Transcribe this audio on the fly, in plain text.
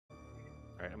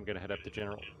Alright, I'm gonna head up to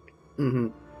General. Mm-hmm.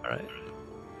 Alright.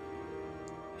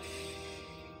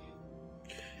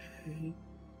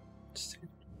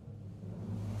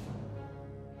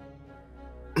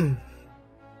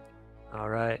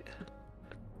 Alright.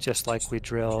 Just like we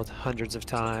drilled hundreds of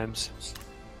times.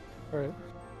 Right.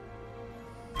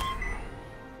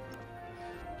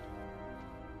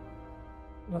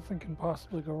 Nothing can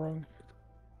possibly go wrong.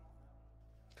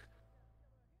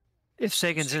 If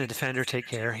Sagan's in a defender, take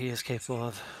care. He is capable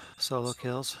of solo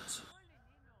kills.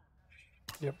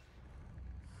 Yep.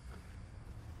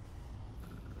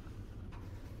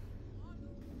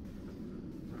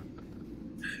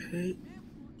 Okay.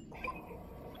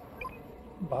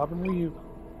 Bob and weave.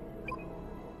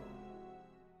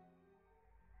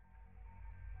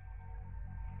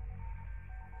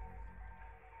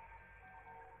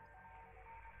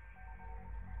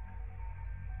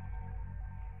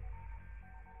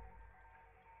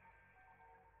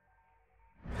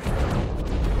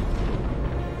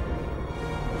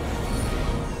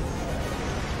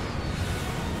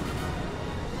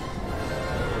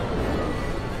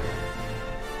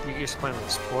 You just playing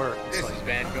with sport. This is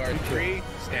Vanguard 3,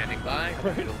 standing by.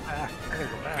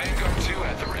 Vanguard 2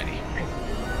 at the ready.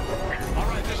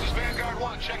 Alright, this is Vanguard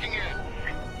 1 checking in.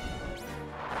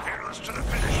 Fearless to the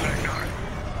finish, Vanguard.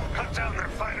 Cut down their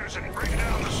fighters and bring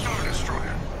down the Star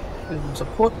Destroyer.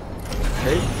 Support.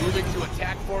 Okay. Moving to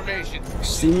attack formation.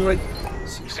 Seeing like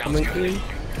coming in.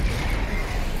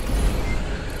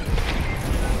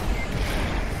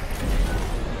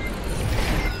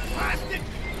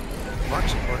 Mark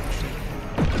support.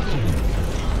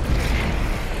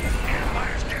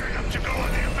 Empire's gearing up to go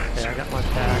on the offensive. Okay, I got my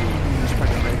tag. Just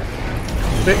trying to make it.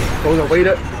 Okay, go the way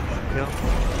that. Yep.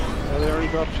 They already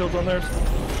dropped shields on theirs.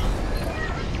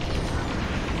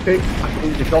 Okay, I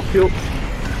need the drop kill.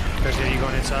 There's you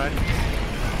going inside?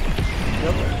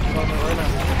 Yep, I'm on there right now.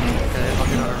 Okay, I'll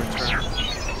get on a return.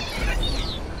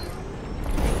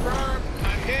 Confirm,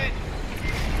 I'm hit.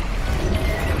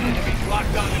 Enemies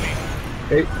locked onto me.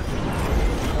 Okay.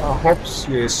 Hobbs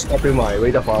is stopping my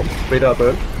radar farm. Radar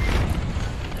burn.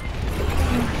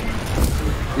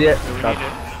 Yeah,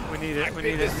 We need it. We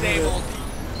need it. Disabled.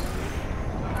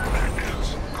 Bad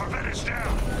news. Corvette is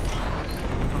down.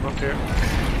 I'm up here.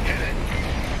 Hit it.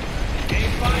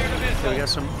 Aim fire to Okay, we missile. got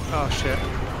some. Oh shit.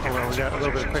 Hold on, we got a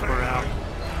little bit of quick morale.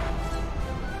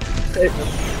 hey,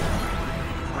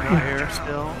 We're not here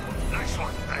still. Nice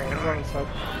one, I'm going Vanguard. inside.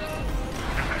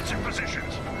 Defensive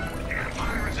positions. The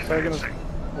Empire is Sagan is advancing.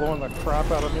 blowing the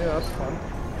crap out of me. That's fun.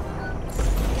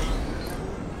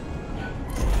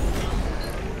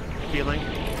 Healing.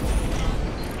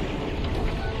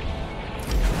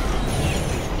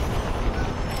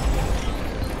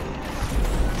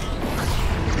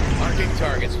 Marking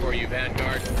targets for you,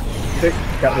 Vanguard. okay,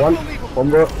 got one. One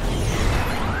more.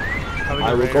 How we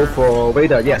I do will radar? go for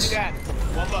radar. Yes, Copy that.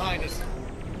 One behind us.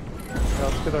 Yeah,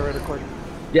 let's get that ready quick.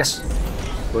 yes.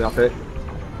 Going after it.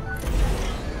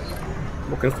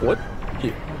 Looking forward.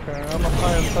 Here. Okay, I'm up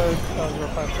high inside. You're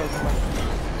up high inside.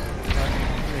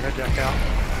 Let me head back out.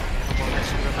 I'm on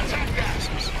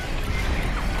this.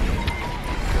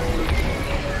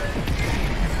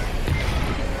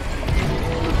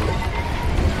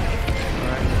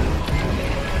 Alright.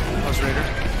 How's Raider?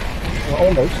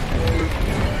 Almost.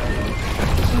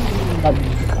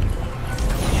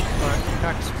 Alright,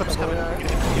 Cactus, clip's coming.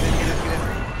 Get in.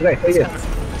 Okay, hey, yeah.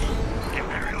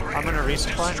 Imperial I'm gonna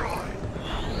resupply. destroyed.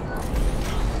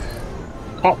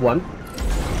 Top one.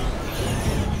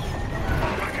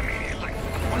 Back immediately.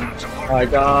 Without support. I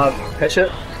got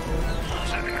Hatchet.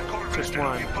 Sending a Corvette Just to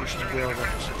one. be pushed You should to be the able to-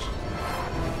 defenses.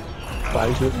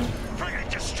 Flying shoot. Frigate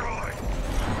destroyed.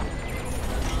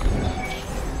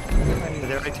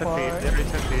 They already took the. They already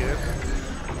took the.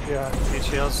 Yeah. Need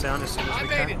shields down as soon as I we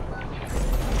made can. it.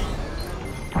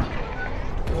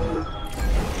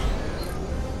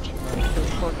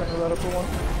 Just work under that upper one.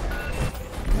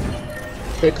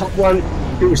 Okay, top one.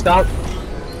 Two is down.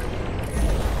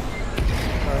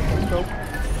 Alright, let's go.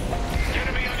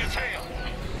 Enemy on your tail.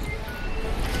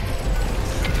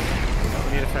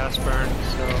 We need a fast burn,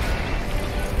 so.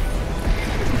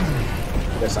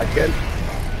 Yes, I can.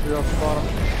 You're off the bottom.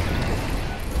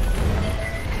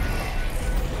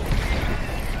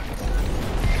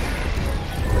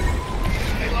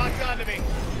 They locked onto me.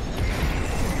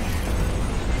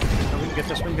 Oh, we can get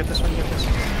this, we can get this, we can get this.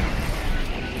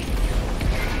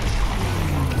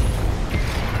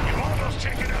 You've almost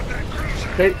taken out that cruiser.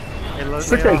 Okay. Hey,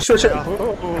 Switch it, switch it.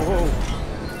 Whoa, whoa, whoa.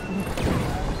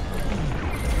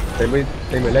 They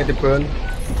may let it burn.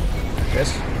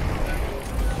 Yes.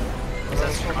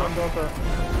 Hold on, don't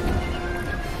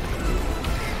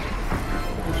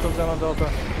Goes down on Delta.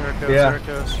 There it goes. Yeah. There it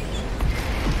goes.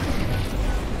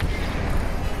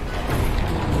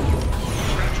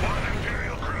 That's one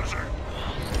Imperial cruiser.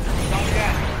 Copy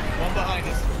that. One behind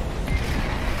us.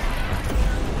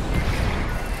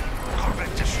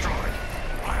 Corvette destroyed.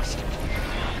 Blast.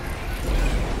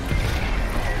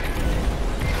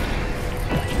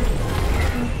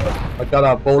 I got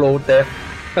a bolo death.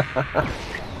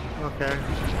 Okay.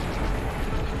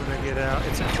 When I get out,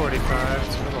 it's at 45.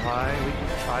 It's a little high. We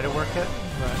can try to work it,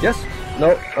 but Yes.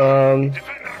 No.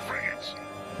 Defend our frigates.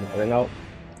 Running out.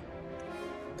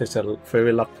 There's a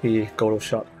very lucky golo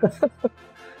shot,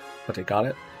 but they got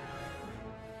it.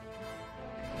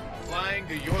 Flying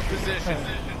to your position.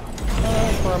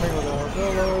 Farming with our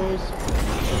billows.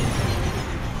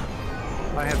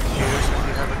 I have Qs. If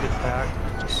you have a good pack,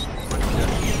 just point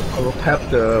it. I will tap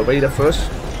the Raider first.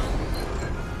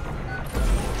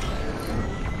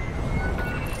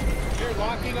 They're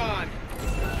locking on.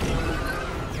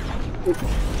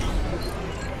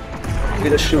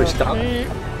 Raider shield is down.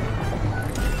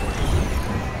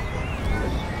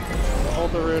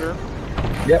 Hold the Raider.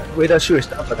 Yeah, Raider shield is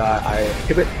down, but I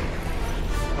keep it.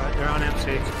 Alright, they're on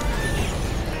MC.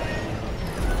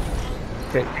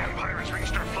 Okay. The Empire has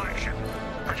reached our flagship.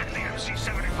 Protect the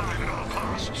MC-75 at all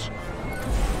costs.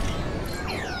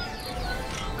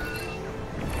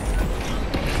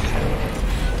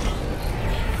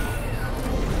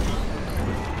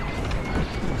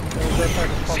 There's that pack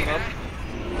pumping up.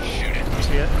 Shoot it.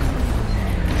 See it?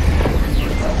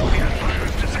 The Empire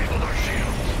has disabled our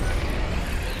shields.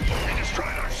 They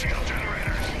destroyed our shield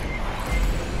generators.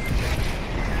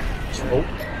 Oh,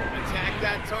 Attack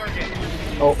that target.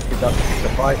 oh, we got the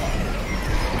fight.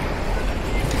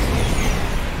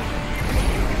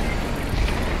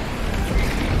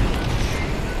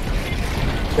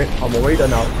 Okay, I'm a Raider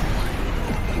now.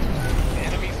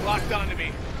 Enemies locked onto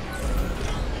me.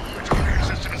 The target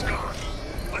system is gone.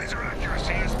 Laser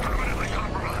accuracy is permanently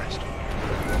compromised.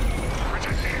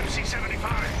 Protect the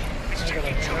MC-75. It's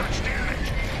taking too much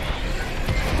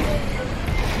damage.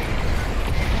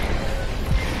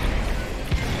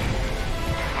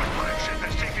 Our flagship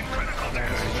has taken critical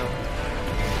damage.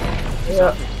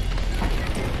 Yeah.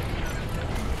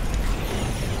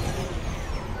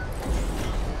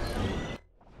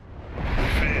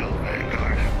 Failed,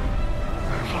 Vanguard.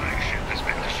 Our flagship has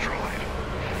been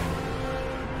destroyed.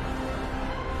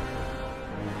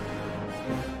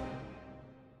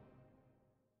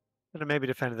 Could have maybe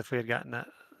defended if we had gotten that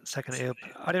second AOP.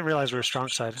 I didn't realize we were strong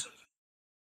side.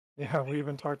 Yeah, we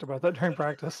even talked about that during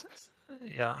practice.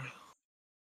 Yeah.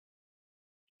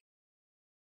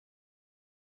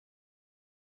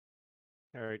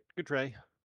 All right, good try.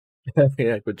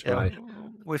 Yeah, good try. Yeah,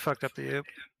 we fucked up the AOP.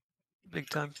 Big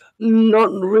time. Not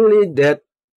really that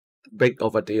big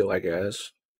of a deal, I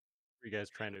guess. Were you guys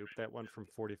trying to oop that one from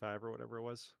 45 or whatever it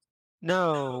was?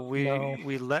 No, No.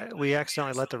 we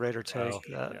accidentally let the Raider take Oh,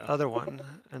 that yeah. other one,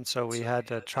 and so we had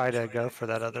to try to go for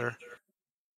that other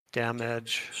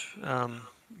damage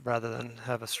rather than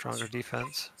have a stronger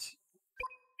defense.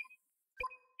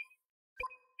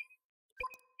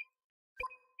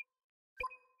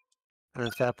 And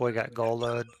then Fat Boy got goal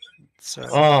load, so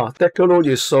Ah, that Golo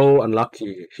is so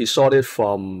unlucky. He shot it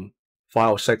from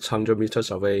 500 or 600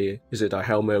 meters away. Is it a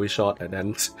Hail Mary shot? And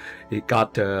then he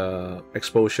got the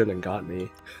explosion and got me.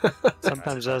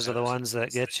 sometimes those are the ones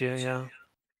that get you, yeah.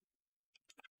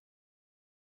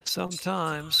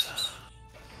 Sometimes.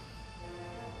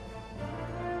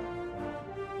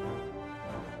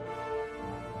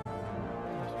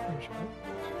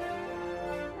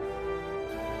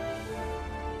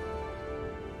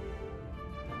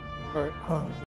 Alright,